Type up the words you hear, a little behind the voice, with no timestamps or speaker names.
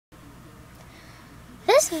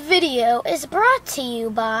video is brought to you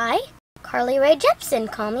by Carly Rae Jepsen,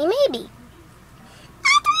 Call Me Maybe.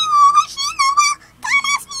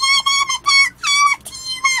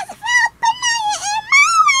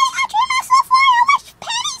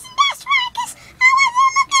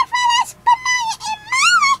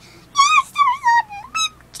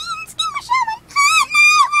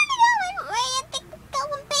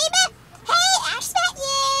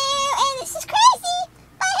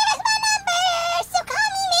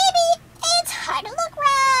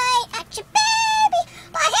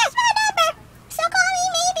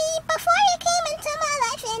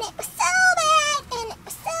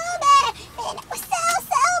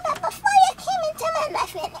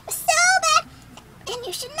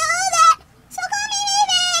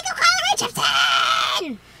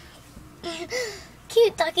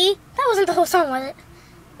 Cute, Ducky. That wasn't the whole song, was it?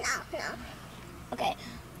 No. Okay.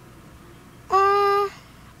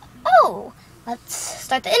 Oh, let's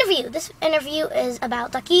start the interview. This interview is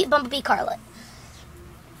about Ducky, Bumblebee, Carlet.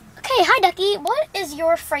 Okay, hi, Ducky. What is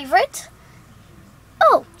your favorite?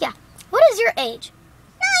 Oh, yeah. What is your age?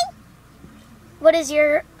 9. What is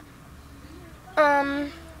your,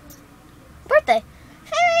 birthday?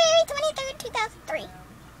 February 23rd, 2003.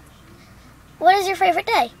 What is your favorite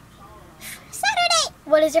day? Saturday.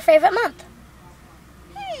 What is your favorite month?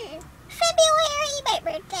 February, my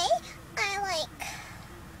birthday. I like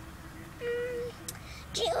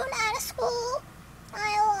June out of school.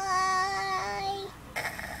 I like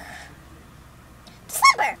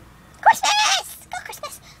December. Christmas. Go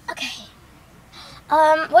Christmas. Okay.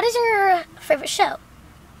 What is your favorite show?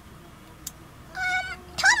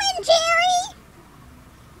 Tom and Jerry.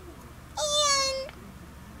 And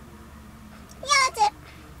yeah, that's it.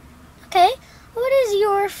 Okay. What is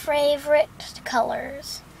your favorite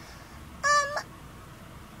colors?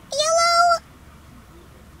 Yellow,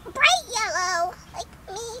 bright yellow, like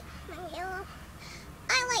me, I'm yellow.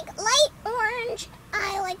 I like light orange,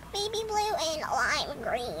 I like baby blue, and lime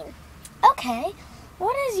green. Okay.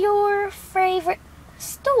 What is your favorite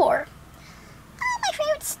store? My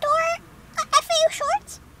favorite store, FAU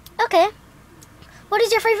Shorts. Okay. What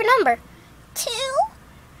is your favorite number? 2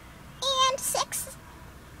 and 6.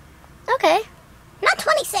 Okay. Not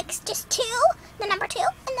 26, just 2, the number 2,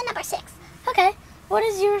 and the number 6. Okay. What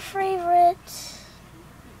is your favorite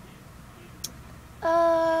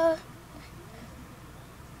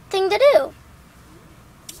thing to do?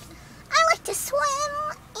 I like to swim,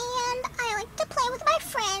 and I like to play with my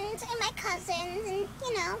friends and my cousins, and,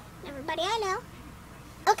 everybody I know.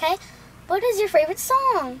 Okay. What is your favorite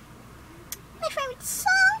song? My favorite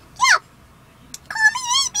song? Yeah. Call Me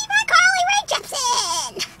Maybe by Carly Rae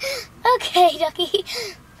Jepsen. Okay, Ducky.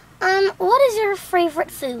 What is your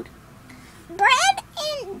favorite food? Bread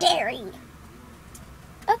and dairy.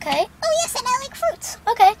 Okay. Oh, yes, and I like fruits.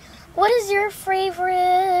 Okay. What is your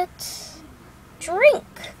favorite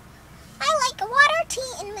drink? I like water,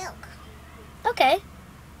 tea, and milk. Okay.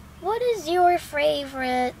 What is your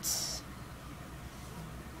favorite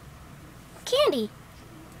candy?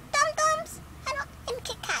 Dum-Dums and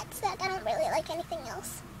Kit Kats. I don't really like anything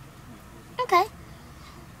else. Okay.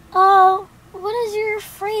 What is your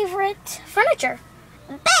favorite furniture?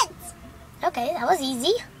 Beds. Okay, that was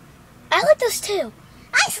easy. I like those too.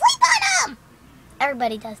 I sleep on them.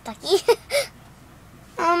 Everybody does, Ducky.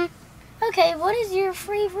 Okay, what is your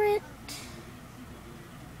favorite,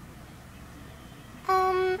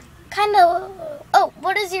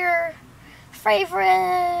 what is your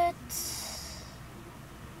favorite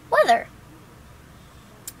weather?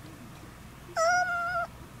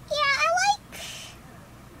 Yeah, I like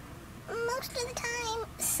most of the time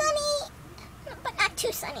sunny, but not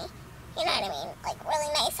too sunny. You know what I mean? Like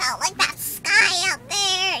really nice out, like that sky out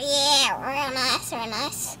there. Yeah, real nice, real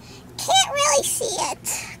nice. Can't really see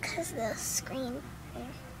it because the screen.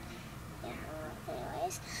 Yeah.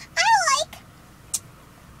 Anyways, I like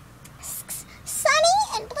sunny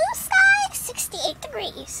and blue sky, 68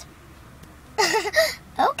 degrees.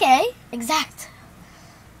 Okay, exact.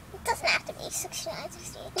 It doesn't have to be 69,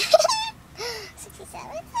 68,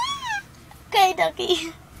 67. Okay,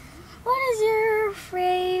 Ducky. What is your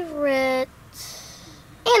favorite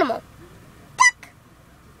animal? Duck,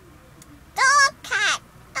 dog, cat,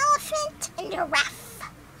 elephant, and giraffe.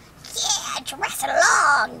 Yeah, dress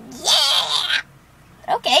along. Yeah.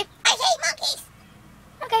 Okay. I hate monkeys.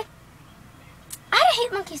 Okay. I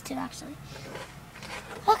hate monkeys too, actually.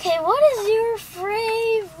 Okay, what is your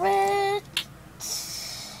favorite...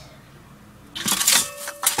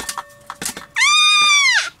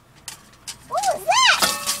 What was that?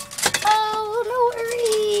 Oh, no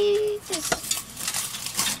worries.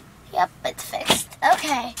 Yep, it's fixed.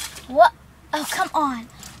 Okay. What? Oh, come on.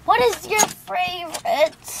 What is your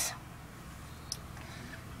favorite?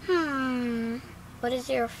 What is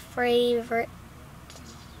your favorite?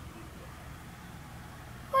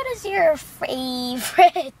 What is your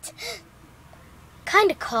favorite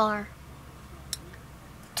kind of car?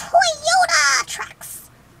 Toyota trucks.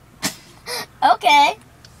 Okay.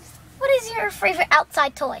 What is your favorite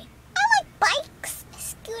outside toy? I like bikes,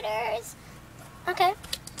 scooters. Okay.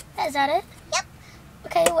 Is that it? Yep.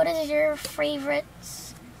 Okay, what is your favorite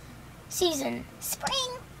season?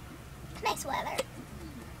 Spring. Nice weather.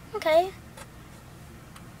 Okay.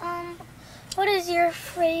 What is your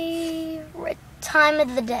favorite time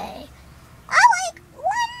of the day? I like 1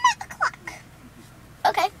 o'clock.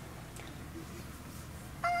 Okay.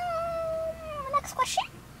 Next question.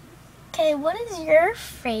 Okay, what is your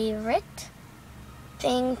favorite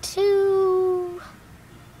thing to...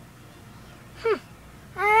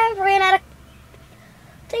 I ran out of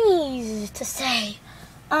things to say.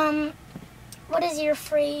 What is your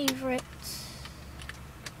favorite...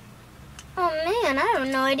 Oh man, I have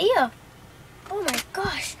no idea. Oh my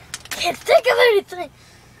gosh, can't think of anything.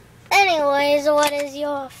 Anyways, what is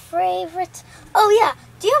your favorite... Oh yeah,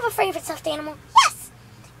 do you have a favorite stuffed animal? Yes.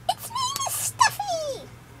 Its name is Stuffy.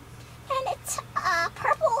 And it's a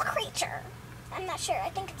purple creature. I'm not sure. I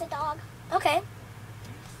think it's a dog. Okay.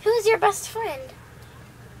 Who's your best friend?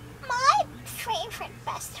 My favorite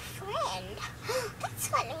best friend? That's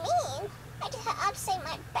kind of mean. I'd say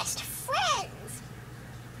my best friends.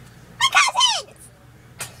 My cousins!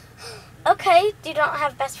 Okay, you don't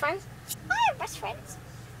have best friends? I have best friends.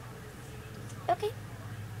 Okay.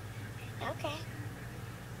 Okay.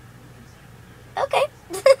 Okay.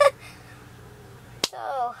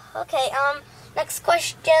 So, okay, next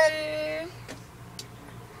question.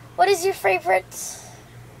 What is your favorite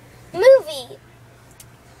movie?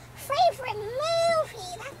 Favorite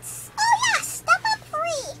movie? Oh yeah, Step Up 3.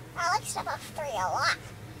 I like Step Up 3 a lot.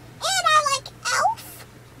 And I like Elf.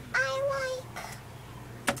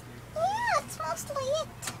 Yeah, that's mostly it.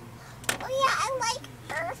 Oh yeah, I like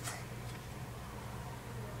Earth.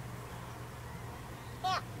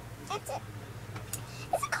 Yeah, that's it.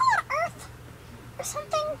 Is it called Earth or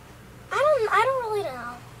something? I don't really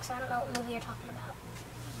know, because I don't know what movie you're talking about.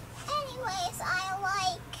 Anyways,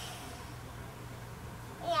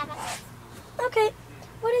 yeah, that's it. Okay,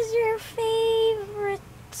 what is your favorite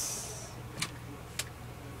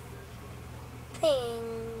thing?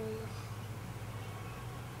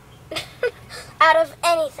 Out of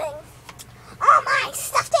anything. All my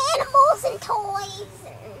stuffed animals and toys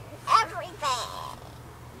and everything.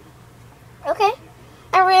 Okay,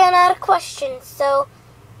 I ran out of questions, so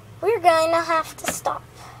we're going to have to stop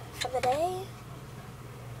for the day.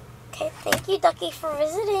 Okay, thank you, Ducky, for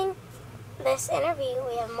visiting this interview.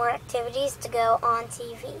 We have more activities to go on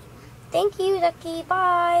TV. Thank you, Ducky.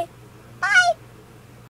 Bye.